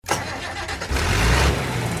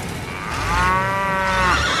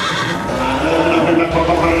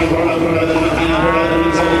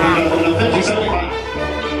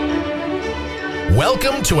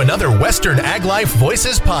Welcome to another Western Ag Life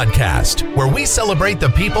Voices podcast, where we celebrate the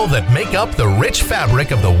people that make up the rich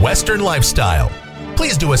fabric of the Western lifestyle.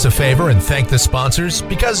 Please do us a favor and thank the sponsors,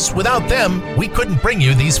 because without them, we couldn't bring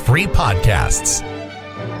you these free podcasts.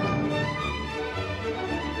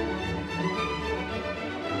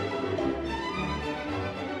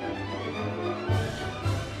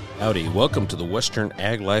 Howdy, welcome to the Western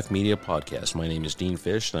Ag Life Media Podcast. My name is Dean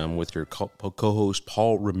Fish, and I'm with your co-host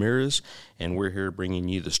Paul Ramirez, and we're here bringing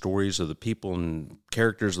you the stories of the people and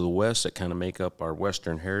characters of the West that kind of make up our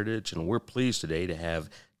Western heritage, and we're pleased today to have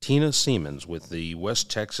Tina Siemens with the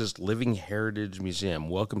West Texas Living Heritage Museum.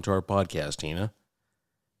 Welcome to our podcast, Tina.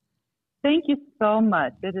 Thank you so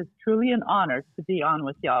much. It is truly an honor to be on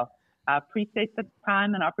with y'all. I appreciate the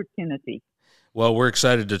time and opportunity. Well, we're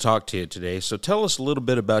excited to talk to you today. So tell us a little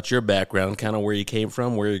bit about your background, kind of where you came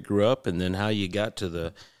from, where you grew up, and then how you got to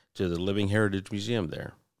the Living Heritage Museum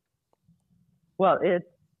there. Well, it's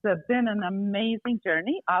been an amazing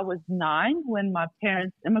journey. I was 9 when my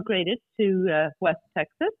parents immigrated to West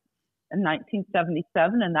Texas in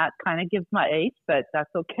 1977, and that kind of gives my age, but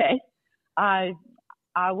that's okay. My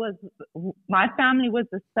family was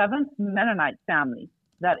the 7th Mennonite family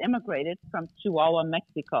that immigrated from Chihuahua,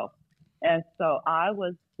 Mexico. And so I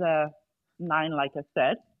was 9, like I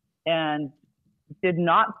said, and did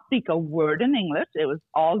not speak a word in English. It was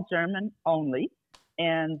all German only.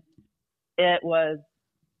 And it was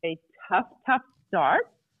a tough start,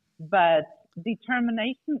 but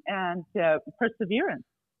determination and perseverance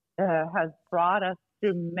has brought us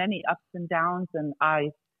through many ups and downs. And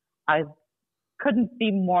I couldn't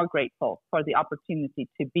be more grateful for the opportunity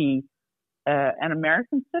to be an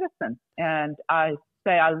American citizen. And I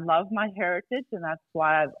say I love my heritage, and that's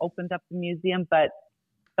why I've opened up the museum. But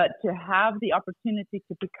to have the opportunity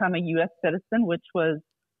to become a U.S. citizen, which was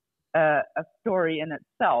a story in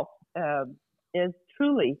itself, is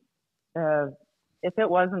truly, if it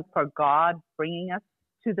wasn't for God bringing us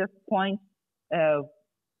to this point, a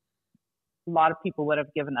lot of people would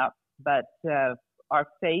have given up. But our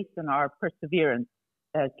faith and our perseverance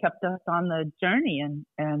kept us on the journey,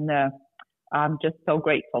 and I'm just so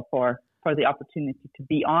grateful for the opportunity to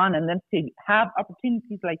be on, and then to have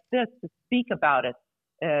opportunities like this to speak about it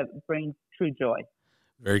brings true joy.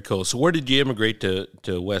 Very cool. So where did you immigrate to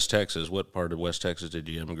West Texas? What part of West Texas did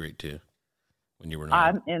you immigrate to when you were 9?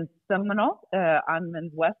 I'm in Seminole. I'm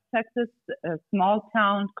in West Texas, a small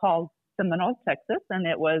town called Seminole, Texas, and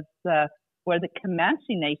it was where the Comanche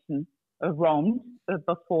Nation roamed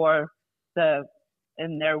before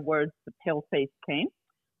in their words, the Paleface came.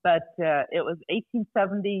 But it was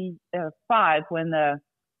 1875 when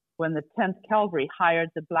the 10th Cavalry hired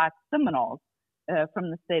the Black Seminoles from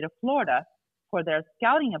the state of Florida for their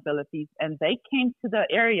scouting abilities, and they came to the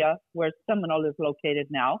area where Seminole is located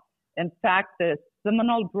now. In fact, the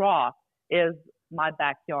Seminole Draw is my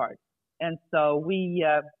backyard, and so we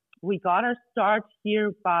got our start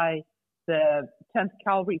here by the 10th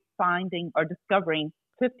Cavalry finding or discovering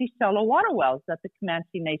 50 shallow water wells that the Comanche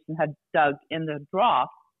Nation had dug in the draw.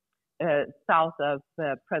 South of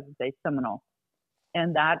present-day Seminole.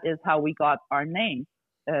 And that is how we got our name.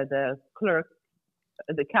 The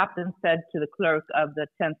captain said to the clerk of the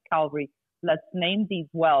 10th Cavalry, let's name these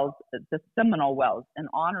wells the Seminole Wells in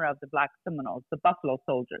honor of the Black Seminoles, the Buffalo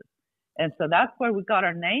Soldiers. And so that's where we got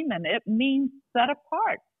our name, and it means set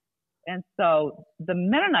apart. And so the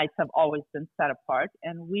Mennonites have always been set apart,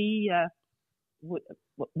 and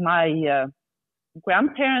my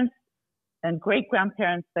grandparents and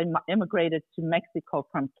great-grandparents, they immigrated to Mexico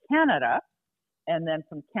from Canada, and then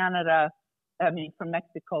from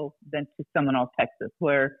Mexico, then to Seminole, Texas,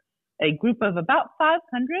 where a group of about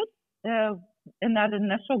 500 in that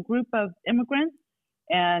initial group of immigrants,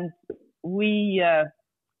 and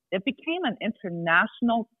it became an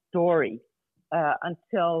international story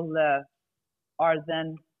until our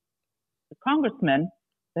then congressman,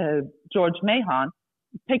 George Mahon,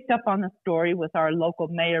 picked up on the story, with our local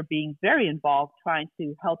mayor being very involved, trying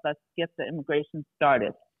to help us get the immigration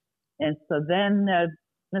started. And so then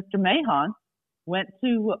Mr. Mahon went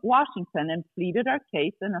to Washington and pleaded our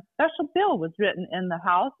case, and a special bill was written in the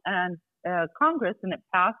House and Congress, and it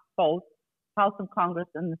passed both House and Congress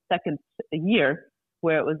in the second year,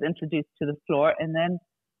 where it was introduced to the floor, and then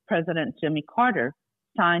President Jimmy Carter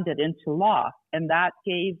signed it into law, and that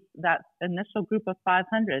gave that initial group of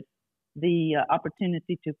 500 the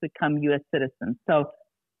opportunity to become U.S. citizens. So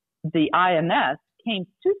the INS came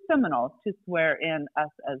to Seminole to swear in us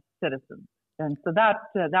as citizens. And so that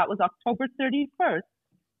was October 31st,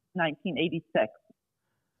 1986.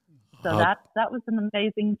 So that was an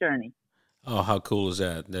amazing journey. Oh, how cool is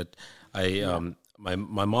that? my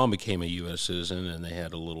mom became a U.S. citizen, and they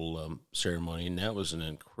had a little ceremony, and that was an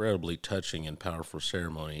incredibly touching and powerful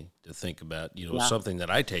ceremony to think about. Something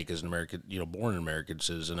that I take as an American, born an American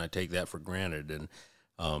citizen, I take that for granted, and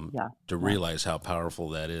to realize how powerful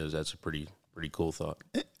that is, that's a pretty cool thought.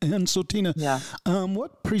 And so, Tina,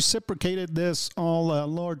 what precipitated this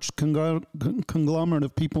large conglomerate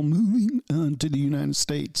of people moving to the United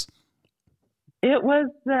States? It was,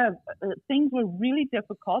 things were really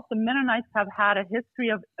difficult. The Mennonites have had a history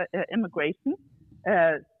of immigration.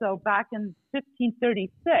 So back in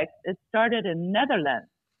 1536, it started in Netherlands.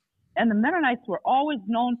 And the Mennonites were always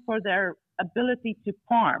known for their ability to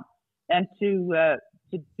farm and to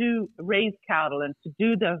raise cattle and to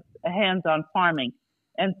do the hands-on farming.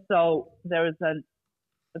 And so there was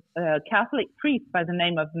a Catholic priest by the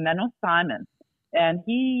name of Siemens, and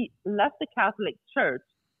he left the Catholic Church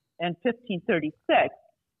in 1536,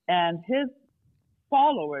 and his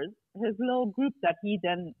followers, his little group that he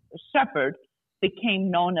then shepherded,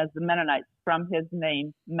 became known as the Mennonites from his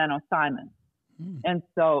name, Simon. And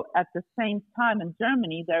so at the same time in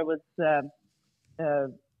Germany, there was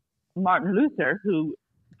Martin Luther, who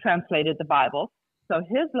translated the Bible. So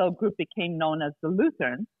his little group became known as the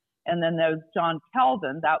Lutherans. And then there was John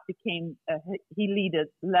Calvin, that became, he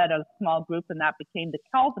led a small group, and that became the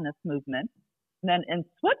Calvinist movement. And then in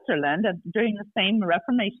Switzerland, during the same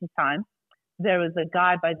Reformation time, there was a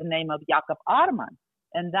guy by the name of Jakob Ottoman,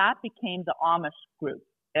 and that became the Amish group,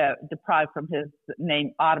 deprived from his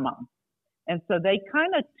name Ottoman. And so they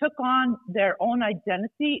kind of took on their own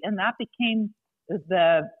identity, and that became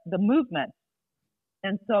the movement.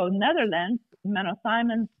 And so Netherlands, Menno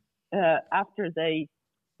Simons, after the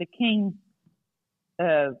king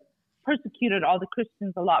persecuted all the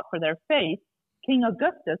Christians a lot for their faith, King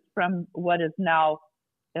Augustus from what is now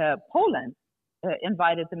Poland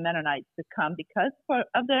invited the Mennonites to come because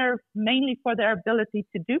mainly for their ability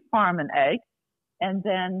to do farm and ag, and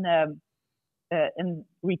then in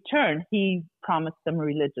return he promised them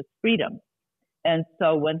religious freedom. And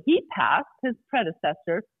so when he passed, his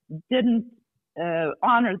predecessor didn't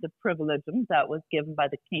honor the privilegium that was given by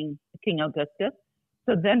the King Augustus.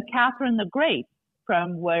 So then Catherine the Great,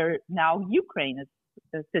 from where now Ukraine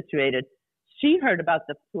is situated, she heard about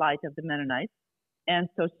the plight of the Mennonites, and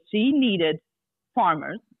so she needed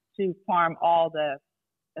farmers to farm all the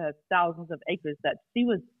thousands of acres that she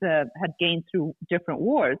had gained through different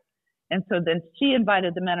wars. And so then she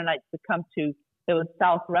invited the Mennonites to come to, it was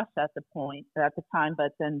South Russia at the time,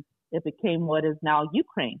 but then it became what is now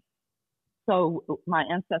Ukraine. So my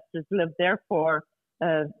ancestors lived there for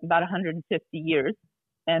about 150 years.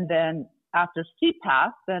 And then after she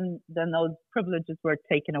passed, then those privileges were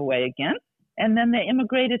taken away again. And then they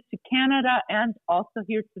immigrated to Canada and also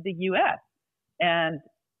here to the U.S. And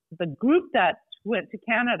the group that went to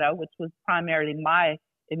Canada, which was primarily my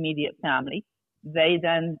immediate family, they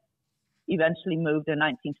then eventually moved in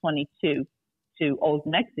 1922 to Old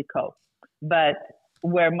Mexico. But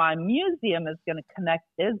where my museum is going to connect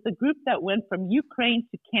is the group that went from Ukraine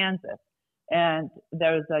to Kansas. And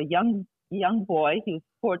there was a young boy, he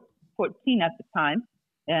was 14 at the time,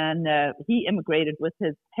 and he immigrated with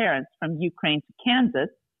his parents from Ukraine to Kansas,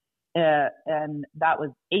 and that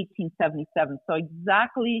was 1877. So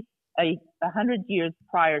exactly 100 years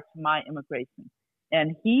prior to my immigration.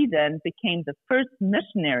 And he then became the first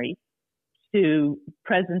missionary to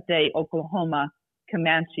present-day Oklahoma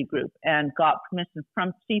Comanche group and got permission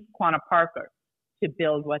from Chief Quanah Parker to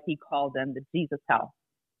build what he called then the Jesus House.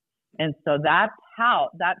 And so that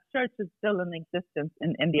church is still in existence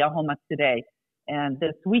in Indiahoma today. And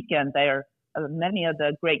this weekend, many of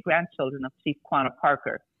the great-grandchildren of Chief Quanah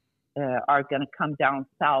Parker are going to come down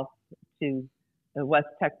south to West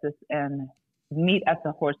Texas and meet at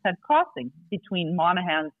the Horsehead Crossing between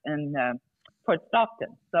Monahans and Port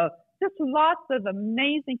Stockton. So just lots of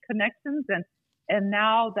amazing connections. And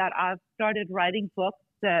now that I've started writing books,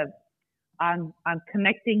 I'm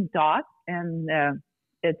connecting dots, and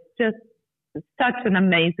it's just such an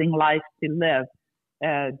amazing life to live.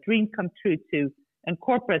 Dream come true to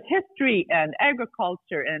incorporate history and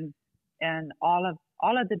agriculture and all of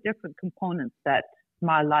the different components that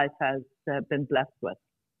my life has been blessed with.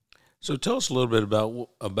 So tell us a little bit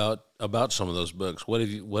about some of those books. What have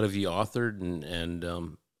you authored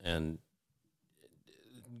and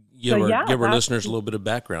give our listeners a little bit of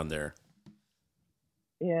background there.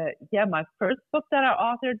 Yeah, my first book that I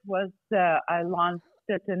authored was I launched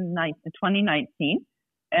it in 2019,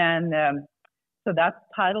 and so that's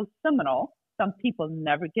titled Seminole, Some People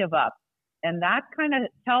Never Give Up. And that kind of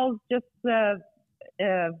tells just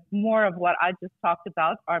more of what I just talked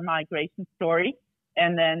about, our migration story,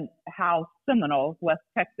 and then how Seminole, West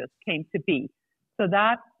Texas, came to be. So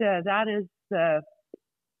that is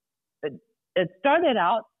it started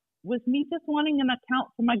out with me just wanting an account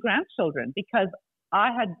for my grandchildren, because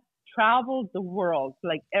I had traveled the world,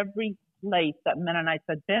 like every place that Mennonites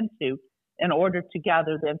had been to, in order to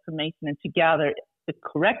gather the information and to gather the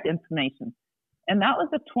correct information. And that was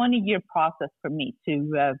a 20-year process for me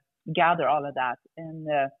to gather all of that. And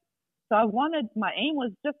so my aim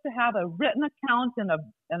was just to have a written account in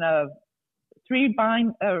a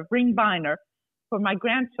ring binder for my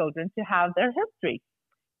grandchildren to have their history.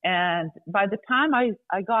 And by the time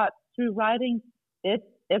I got through writing, it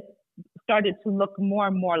started to look more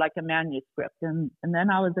and more like a manuscript. And then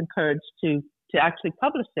I was encouraged to actually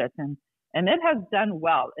publish it. And it has done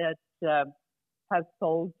well. It has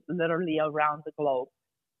sold literally around the globe.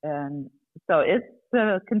 And so it's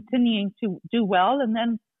continuing to do well. And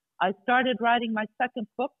then I started writing my second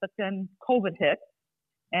book, but then COVID hit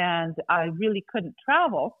and I really couldn't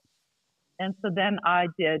travel. And so then I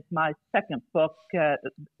did my second book,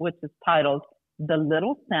 which is titled The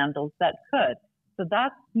Little Sandals That Could. So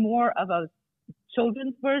that's more of a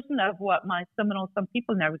children's version of what my seminal Some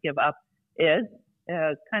People Never Give Up is,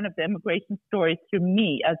 kind of the immigration story through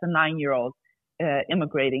me as a 9-year-old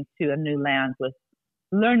immigrating to a new land, with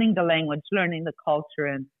learning the language, learning the culture,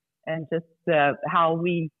 and just how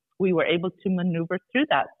we were able to maneuver through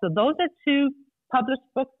that. So those are two published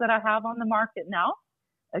books that I have on the market now.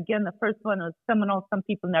 Again, the first one was Seminole Some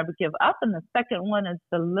People Never Give Up, and the second one is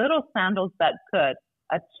The Little Sandals That Could,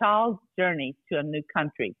 A Child's Journey to a New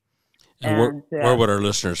Country. And where would our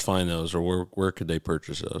listeners find those, or where could they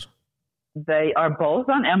purchase those? They are both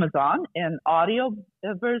on Amazon in audio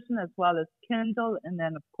version as well as Kindle, and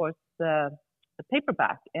then, of course, the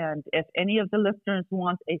paperback. And if any of the listeners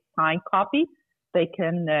want a signed copy, they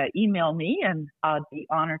can email me, and I'd be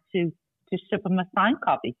honored to ship them a signed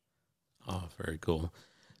copy. Oh, very cool.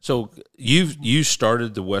 So you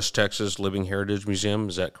started the West Texas Living Heritage Museum,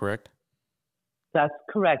 is that correct? That's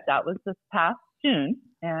correct. That was this past June,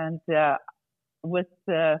 and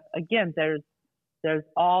again, there's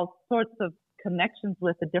all sorts of connections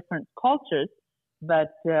with the different cultures,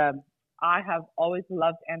 but I have always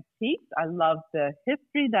loved antiques. I love the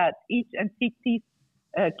history that each antique piece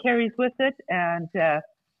carries with it, and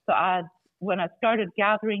so when I started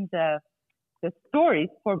gathering the stories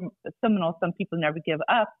for Seminole Some People Never Give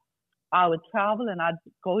Up, I would travel and I'd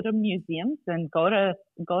go to museums and go to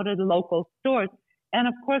the local stores, and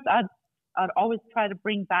of course I'd always try to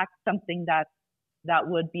bring back something that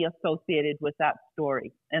would be associated with that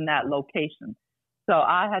story and that location. So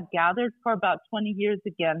I had gathered for about 20 years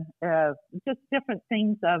again, just different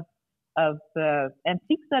things of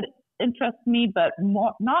antiques that interest me, but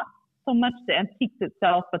not so much the antiques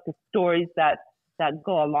itself, but the stories that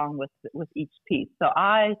go along with each piece. So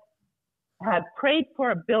I had prayed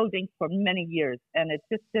for a building for many years, and it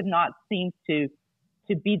just did not seem to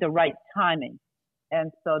be the right timing.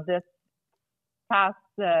 And so this past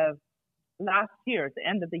last year, at the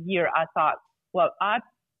end of the year, I thought, well, I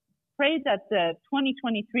prayed that the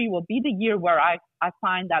 2023 will be the year where I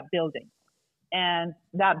find that building. And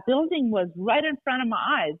that building was right in front of my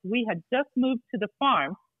eyes. We had just moved to the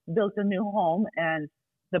farm, built a new home, and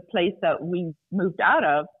the place that we moved out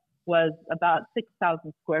of was about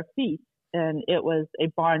 6,000 square feet, and it was a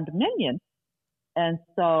barn dominion. And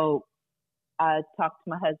so I talked to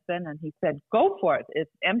my husband, and he said, go for it. It's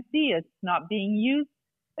empty. It's not being used.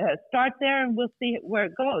 Start there, and we'll see where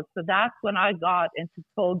it goes. So that's when I got into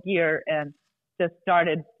full gear and just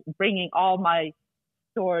started bringing all my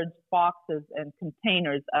storage boxes and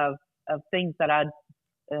containers of things that I'd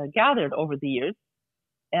gathered over the years,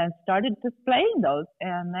 and started displaying those.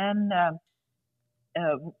 And then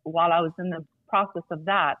while I was in the process of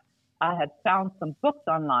that, I had found some books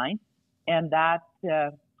online, and that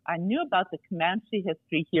I knew about the Comanche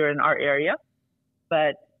history here in our area,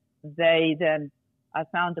 but I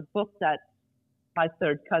found a book that my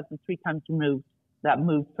third cousin, 3 times removed, that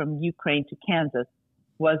moved from Ukraine to Kansas,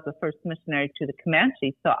 was the first missionary to the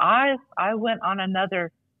Comanche. So I went on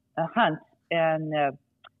another hunt and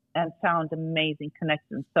found amazing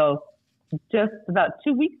connections. So just about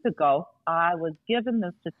 2 weeks ago, I was given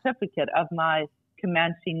the certificate of my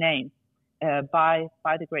Comanche name by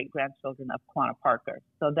the great-grandchildren of Quanah Parker.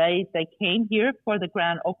 So they came here for the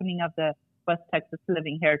grand opening of the West Texas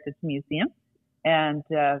Living Heritage Museum. And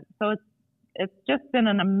so it's just been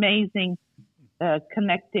an amazing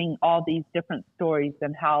connecting all these different stories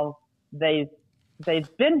and how they've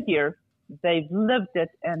been here, they've lived it,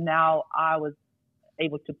 and now I was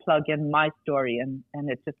able to plug in my story, and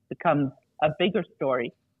it just becomes a bigger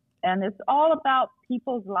story. And it's all about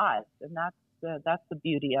people's lives, and that's the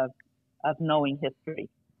beauty of knowing history.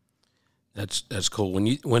 That's cool.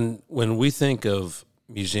 When we think of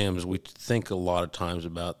museums, we think a lot of times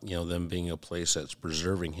about, you know, them being a place that's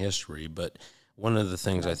preserving history. But one of the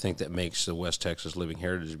things I think that makes the West Texas Living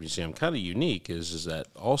Heritage Museum kind of unique is that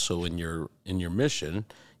also in your mission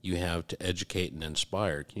you have to educate and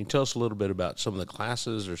inspire. Can you tell us a little bit about some of the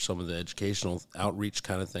classes or some of the educational outreach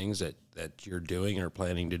kind of things that you're doing or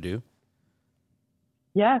planning to do?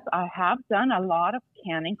 Yes, I have done a lot of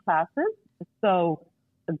canning classes. So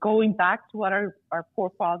going back to what our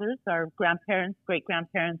forefathers, our grandparents,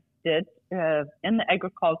 great-grandparents did in the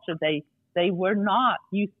agriculture, they were not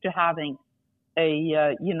used to having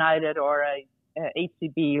a United or a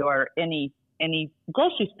HCB or any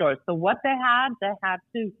grocery store. So what they had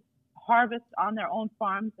to harvest on their own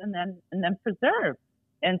farms and then preserve.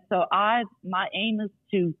 And so my aim is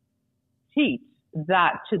to teach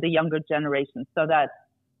that to the younger generation, so that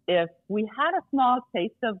if we had a small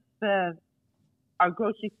taste of our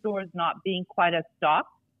grocery stores not being quite as stocked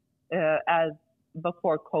as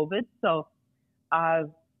before COVID, so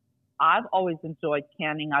I've always enjoyed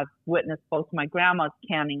canning. I've witnessed both my grandma's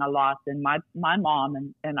canning a lot, and my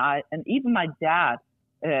mom and I, and even my dad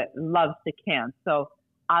loves to can. So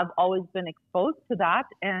I've always been exposed to that,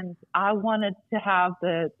 and I wanted to have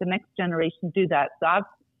the next generation do that. So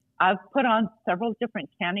I've put on several different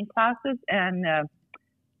canning classes, and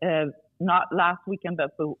not last weekend,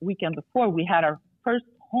 but the weekend before, we had our first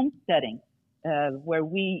homesteading where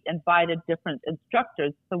we invited different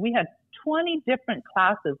instructors. So we had 20 different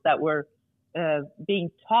classes that were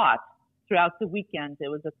being taught throughout the weekend. It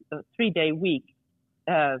was a 3-day week,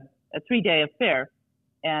 a 3-day affair.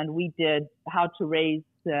 And we did how to raise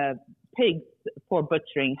pigs for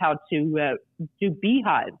butchering, how to do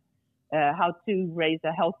beehives, how to raise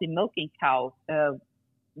a healthy milking cow,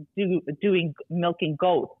 doing milking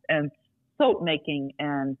goats, and soap making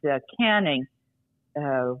and canning.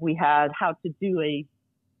 We had how to do a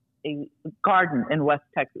garden in West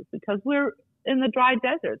Texas because we're in the dry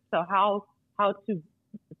desert. So how to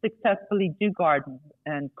successfully do gardens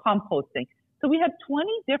and composting. So we had 20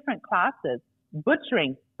 different classes.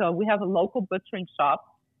 Butchering. So we have a local butchering shop,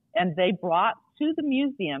 and they brought to the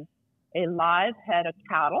museum a live head of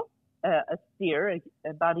cattle, a steer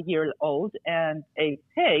about a year old, and a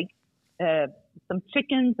pig, some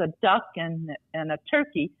chickens, a duck, and a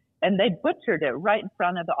turkey. And they butchered it right in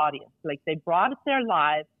front of the audience. Like, they brought it there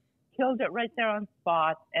live, killed it right there on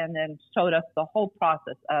spot, and then showed us the whole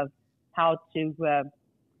process of how to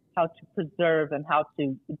preserve and how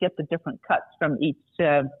to get the different cuts from each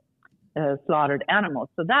slaughtered animal.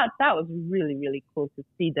 So that was really, really cool to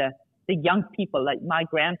see the young people. Like, my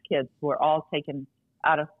grandkids were all taken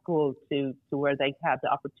out of school to where they had the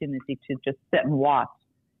opportunity to just sit and watch.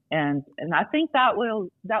 And I think that was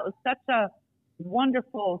such a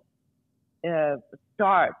wonderful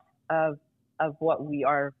start of what we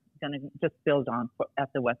are going to just build on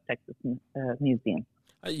at the West Texas Museum.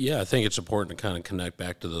 Yeah, I think it's important to kind of connect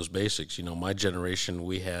back to those basics. You know, my generation,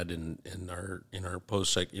 we had in our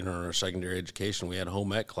our secondary education, we had a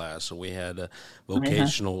home ec class, and we had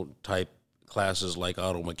vocational type classes like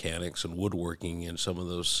auto mechanics and woodworking and some of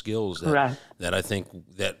those skills that I think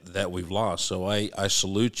that we've lost. So I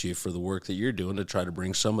salute you for the work that you're doing to try to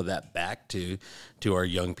bring some of that back to our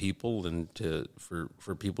young people, and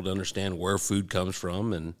for people to understand where food comes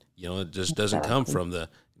from. And, you know, it just doesn't come from the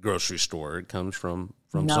grocery store. It comes from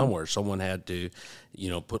somewhere. Someone had to, you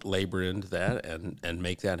know, put labor into that and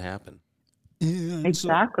make that happen. And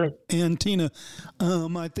exactly. So, and Tina,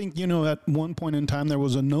 I think, you know, at one point in time there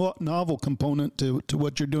was a novel component to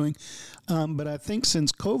what you're doing. But I think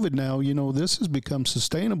since COVID now, you know, this has become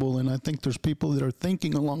sustainable. And I think there's people that are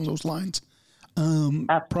thinking along those lines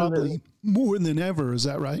probably more than ever. Is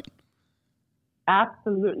that right?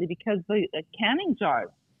 Absolutely. Because the canning jars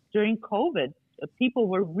during COVID, people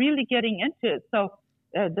were really getting into it. So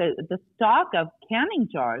the stock of canning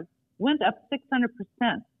jars went up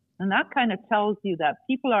 600%. And that kind of tells you that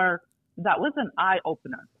that was an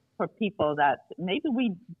eye-opener for people, that maybe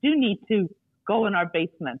we do need to go in our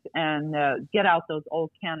basement and get out those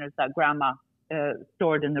old canners that grandma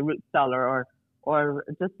stored in the root cellar, or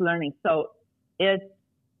just learning. So it's,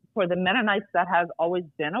 for the Mennonites, that has always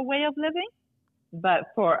been a way of living.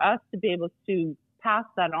 But for us to be able to pass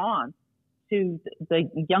that on to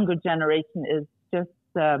the younger generation is just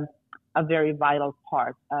a very vital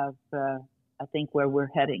part of I think where we're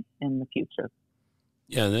heading in the future.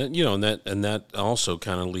 Yeah, and that also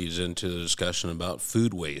kind of leads into the discussion about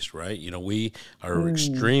food waste, right? You know, we are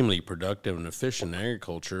extremely productive and efficient in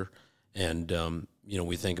agriculture, and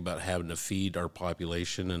we think about having to feed our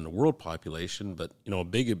population and the world population, but a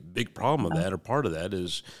big problem of that, or part of that,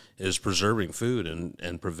 is preserving food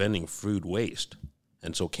and preventing food waste.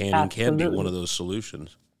 And so canning can be one of those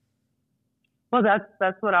solutions. Well,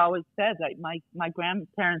 that's what I always said. Like my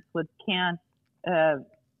grandparents would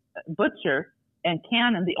butcher and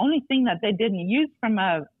can, and the only thing that they didn't use from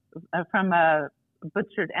a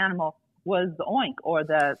butchered animal was the oink or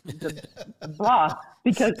the broth,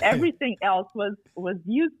 because everything else was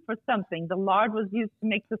used for something. The lard was used to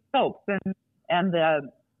make the soaps, and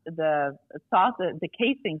the sauce, the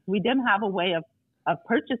casings. We didn't have a way of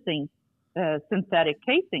purchasing synthetic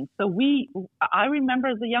casings. So I remember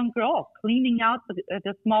as a young girl cleaning out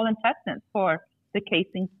the small intestines for the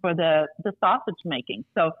casings for the sausage making.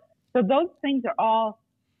 So those things are all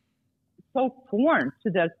so foreign to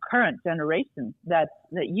the current generation that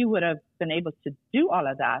you would have been able to do all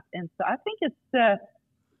of that. And so I think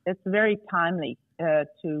it's very timely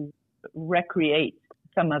to recreate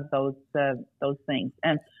some of those things.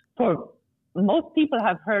 And for most people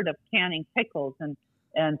have heard of canning pickles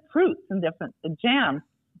and fruits and different jams,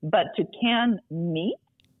 but to can meat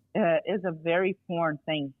is a very foreign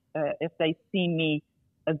thing. If they see me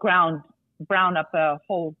brown up a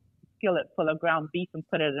whole skillet full of ground beef and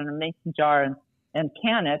put it in a mason jar and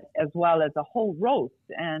can it, as well as a whole roast,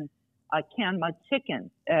 and I can my chicken,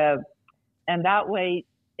 and that way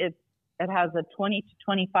it has a 20 to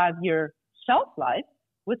 25 year shelf life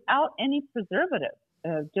without any preservative,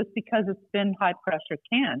 just because it's been high pressure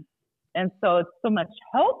canned. And so it's so much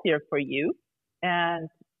healthier for you. And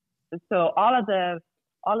so all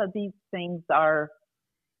of these things are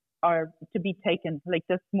to be taken. Like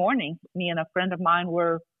this morning, me and a friend of mine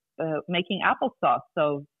were making applesauce.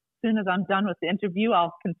 So as soon as I'm done with the interview,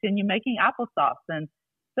 I'll continue making applesauce. And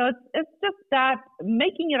so it's just that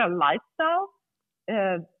making it a lifestyle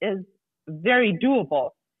is very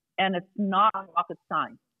doable, and it's not rocket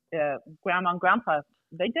science. Grandma and Grandpa,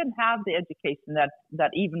 they didn't have the education that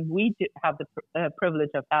even we have the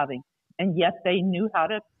privilege of having, and yet they knew how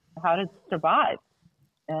to survive.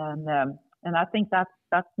 And I think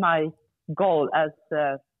that's my goal as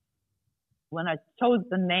when I chose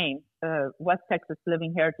the name West Texas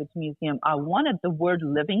Living Heritage Museum. I wanted the word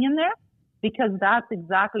living in there, because that's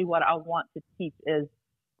exactly what I want to teach. Is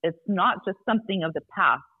it's not just something of the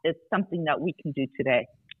past; it's something that we can do today.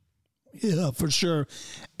 Yeah, for sure.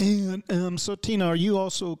 And so, Tina, are you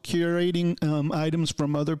also curating items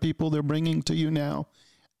from other people they're bringing to you now?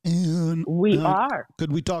 And we are.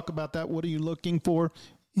 Could we talk about that? What are you looking for?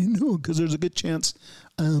 Because there's a good chance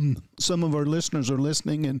some of our listeners are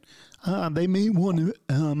listening, and they may want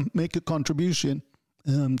to make a contribution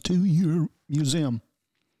to your museum.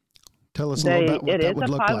 Tell us a little about what that would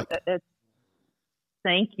look like.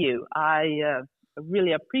 Thank you. I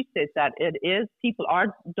really appreciate that. People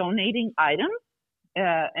are donating items,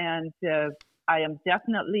 and I am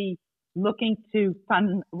definitely looking to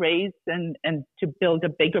fundraise and to build a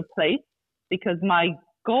bigger place, because my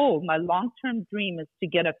goal, my long-term dream, is to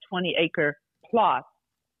get a 20-acre plot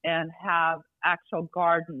and have actual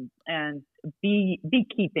gardens and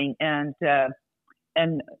beekeeping and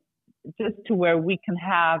just to where we can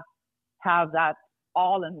have that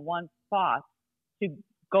all in one spot, to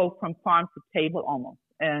go from farm to table almost,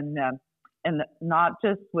 and not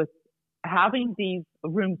just with having these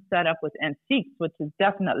rooms set up with antiques, which is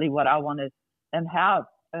definitely what I wanted and have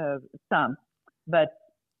some, but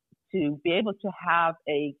to be able to have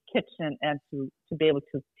a kitchen and to be able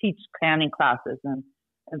to teach canning classes and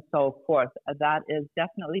so forth. That is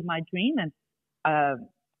definitely my dream. And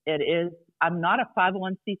it is, I'm not a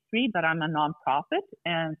 501c3, but I'm a nonprofit.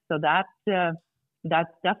 And so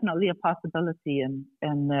that's definitely a possibility, and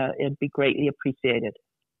it'd be greatly appreciated.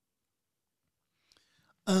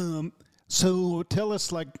 So tell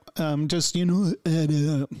us, just,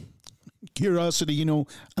 at curiosity, you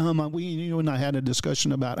and I had a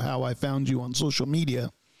discussion about how I found you on social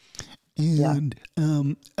media, and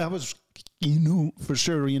I was, for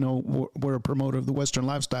sure, we're a promoter of the Western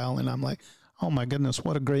lifestyle, and I'm like, oh my goodness,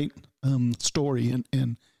 what a great story,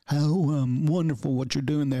 and how wonderful what you're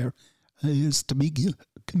doing there is to be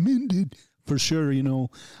commended, for sure,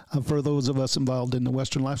 for those of us involved in the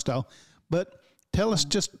Western lifestyle. But tell us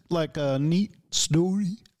just like a neat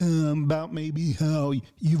story about maybe how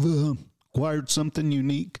you've acquired something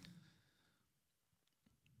unique.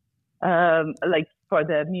 Like for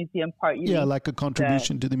the museum part, like a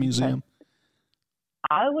contribution to the museum.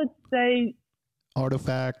 I would say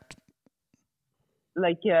artifact.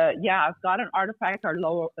 I've got an artifact. Our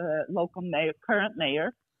local mayor, current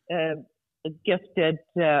mayor, gifted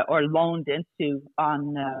or loaned into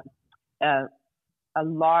on a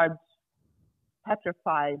large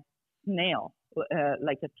petrified snail,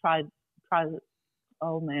 like a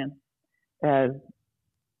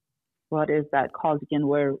what is that called again?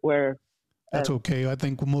 Where That's okay. I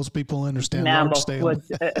think most people understand mammal large snail. would.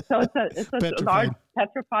 So it's a large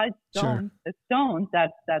petrified stone, Sure. a stone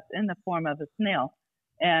that's in the form of a snail,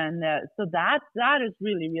 and so that is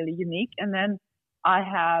really, really unique. And then I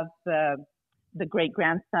have the great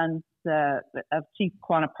grandsons of Chief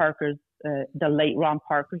Quanah Parker's, the late Ron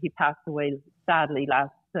Parker. He passed away sadly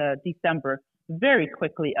last December, very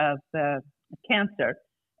quickly of cancer,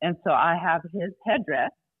 and so I have his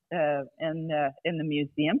headdress in the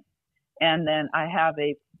museum. And then I have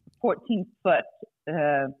a 14-foot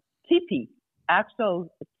teepee,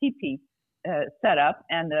 actual teepee set up,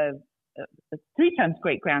 and the 3 times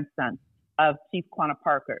great grandson of Chief Quanah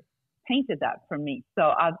Parker painted that for me.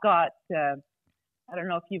 So I've got, I don't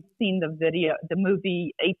know if you've seen the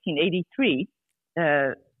movie 1883.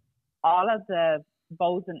 All of the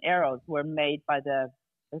bows and arrows were made by the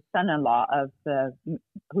son-in-law of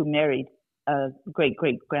who married a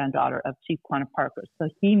great-great-granddaughter of Chief Quanah Parker. So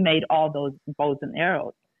he made all those bows and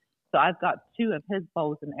arrows. So I've got 2 of his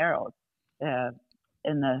bows and arrows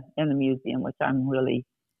in the museum, which I'm really,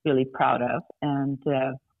 really proud of. And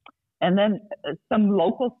then some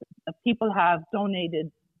local people have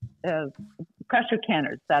donated pressure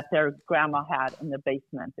canners that their grandma had in the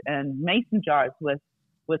basement, and mason jars with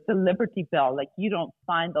the Liberty Bell. Like, you don't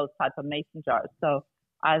find those type of mason jars. So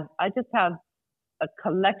I just have a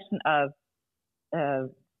collection of a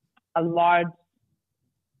large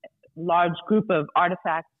group of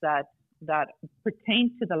artifacts that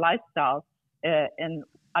pertain to the lifestyle, and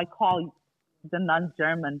I call the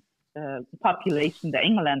non-German population the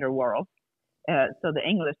Englander world, so the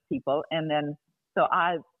English people. And then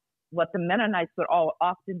what the Mennonites would all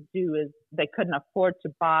often do is they couldn't afford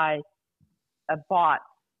to buy a bought,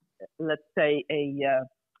 let's say a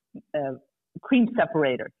cream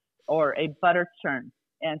separator or a butter churn,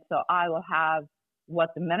 and so I will have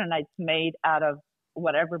what the Mennonites made out of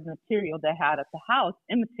whatever material they had at the house,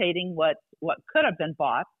 imitating what could have been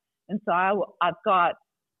bought. And so I've got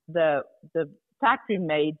the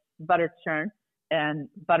factory-made butter churn and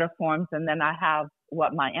butter forms, and then I have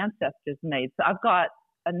what my ancestors made. So I've got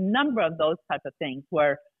a number of those type of things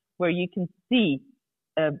where you can see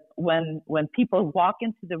when people walk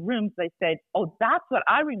into the rooms, they say, "Oh, that's what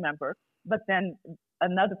I remember," but then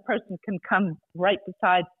another person can come right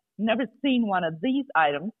beside, never seen one of these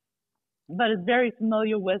items, but is very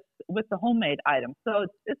familiar with the homemade item. So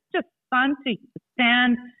it's just fun to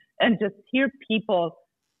stand and just hear people.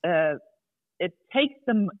 It takes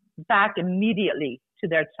them back immediately to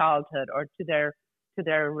their childhood or to their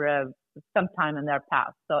sometime in their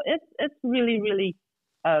past. So it's really, really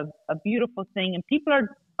a beautiful thing, and people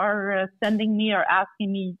are sending me or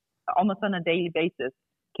asking me almost on a daily basis,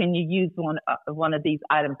 "Can you use one of these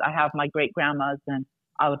items? I have my great grandma's, and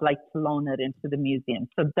I would like to loan it into the museum."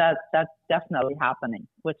 So that's definitely happening,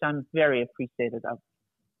 which I'm very appreciative of.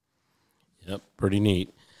 Yep, pretty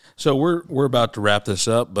neat. So we're about to wrap this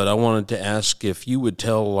up, but I wanted to ask if you would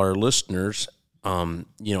tell our listeners,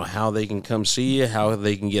 how they can come see you, how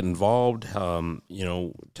they can get involved.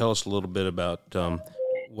 Tell us a little bit about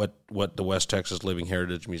what the West Texas Living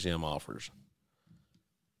Heritage Museum offers.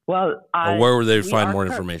 Well, or where would they find more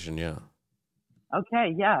information? Yeah. Okay,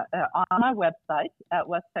 yeah. On our website at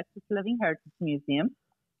West Texas Living Heritage Museum,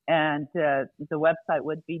 and the website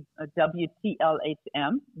would be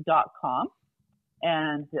WTLHM.com.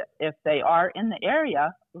 And if they are in the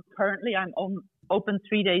area, currently I'm open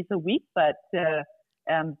 3 days a week, but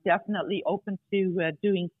I'm definitely open to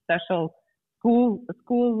doing special school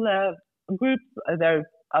groups. There's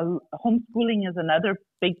homeschooling is another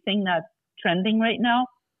big thing that's trending right now.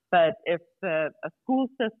 But if a school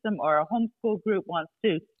system or a homeschool group wants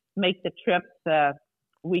to make the trip,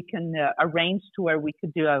 we can arrange to where we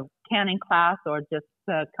could do a canning class or just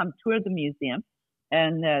come tour the museum.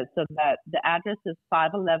 And so that the address is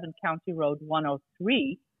 511 County Road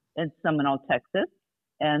 103 in Seminole, Texas.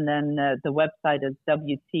 And then the website is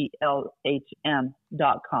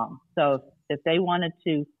WTLHM.com. So if they wanted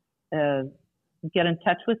to get in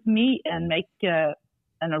touch with me and make an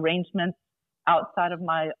arrangement outside of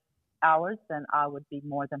my hours, then I would be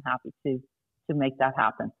more than happy to make that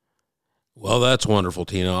happen. Well, that's wonderful,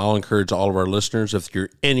 Tina. I'll encourage all of our listeners, if you're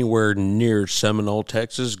anywhere near Seminole,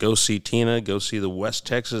 Texas, go see Tina, go see the West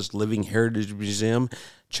Texas Living Heritage Museum.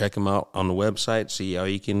 Check them out on the website, see how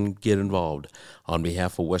you can get involved. On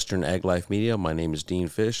behalf of Western Ag Life Media, my name is Dean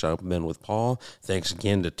Fish. I've been with Paul. Thanks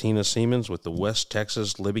again to Tina Siemens with the West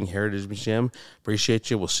Texas Living Heritage Museum. Appreciate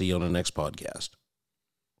you. We'll see you on the next podcast.